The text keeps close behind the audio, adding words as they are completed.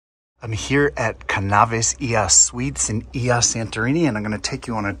I'm here at Canaves Oia Suites in Oia, Santorini, and I'm going to take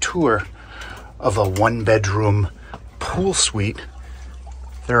you on a tour of a one-bedroom pool suite.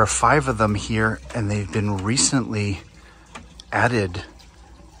 There are 5 of them here, and they've been recently added,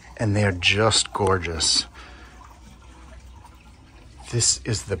 and they are just gorgeous. This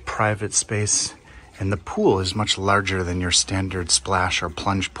is the private space, and the pool is much larger than your standard splash or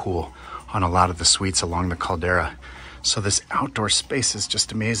plunge pool on a lot of the suites along the caldera. So this outdoor space is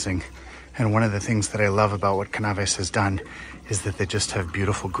just amazing. And one of the things that I love about what Canaves has done is that they just have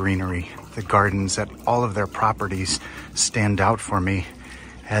beautiful greenery. The gardens at all of their properties stand out for me,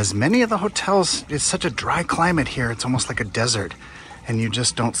 as many of the hotels, it's such a dry climate here, it's almost like a desert, and you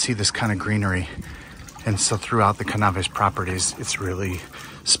just don't see this kind of greenery. And so throughout the Canaves properties, it's really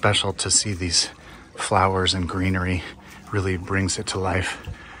special to see these flowers and greenery. Really brings it to life.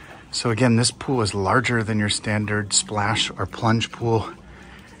 So again, this pool is larger than your standard splash or plunge pool,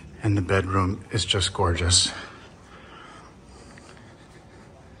 and the bedroom is just gorgeous.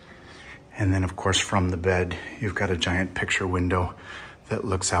 And then of course from the bed, you've got a giant picture window that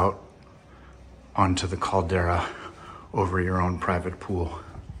looks out onto the caldera over your own private pool.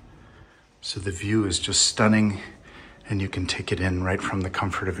 So the view is just stunning, and you can take it in right from the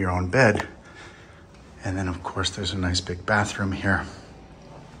comfort of your own bed. And then of course there's a nice big bathroom here.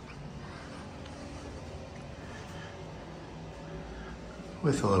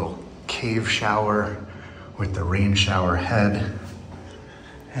 With a little cave shower with the rain shower head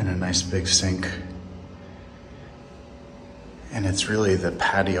and a nice big sink. And it's really the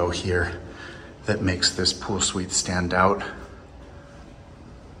patio here that makes this pool suite stand out.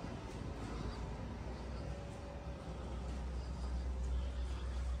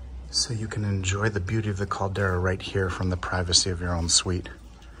 So you can enjoy the beauty of the caldera right here from the privacy of your own suite.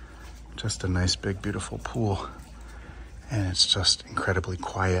 Just a nice big beautiful pool. And it's just incredibly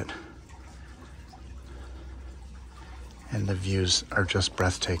quiet. And the views are just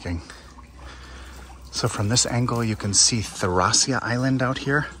breathtaking. So from this angle, you can see Thracia Island out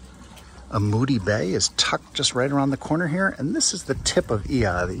here. Moody Bay is tucked just right around the corner here. And this is the tip of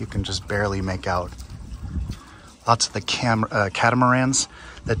Oia that you can just barely make out. Lots of the catamarans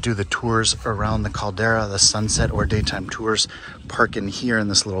that do the tours around the caldera, the sunset or daytime tours, park in here in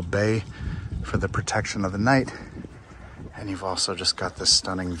this little bay for the protection of the night. And you've also just got this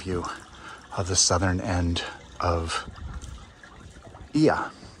stunning view of the southern end of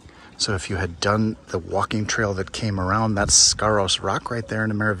Oia. So if you had done the walking trail that came around, that's Scaros Rock right there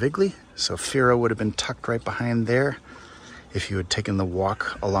in Meravigli. So Fira would have been tucked right behind there. If you had taken the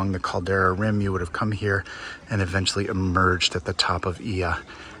walk along the caldera rim, you would have come here and eventually emerged at the top of Oia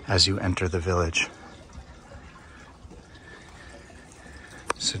as you enter the village.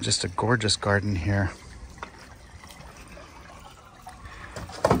 So just a gorgeous garden here.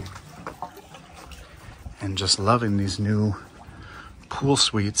 And just loving these new pool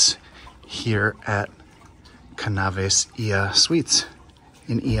suites here at Canaves Oia Suites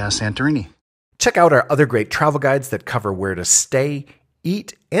in Oia, Santorini. Check out our other great travel guides that cover where to stay,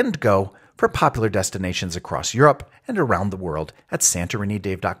 eat, and go for popular destinations across Europe and around the world at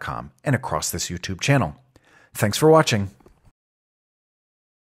santorinidave.com and across this YouTube channel. Thanks for watching.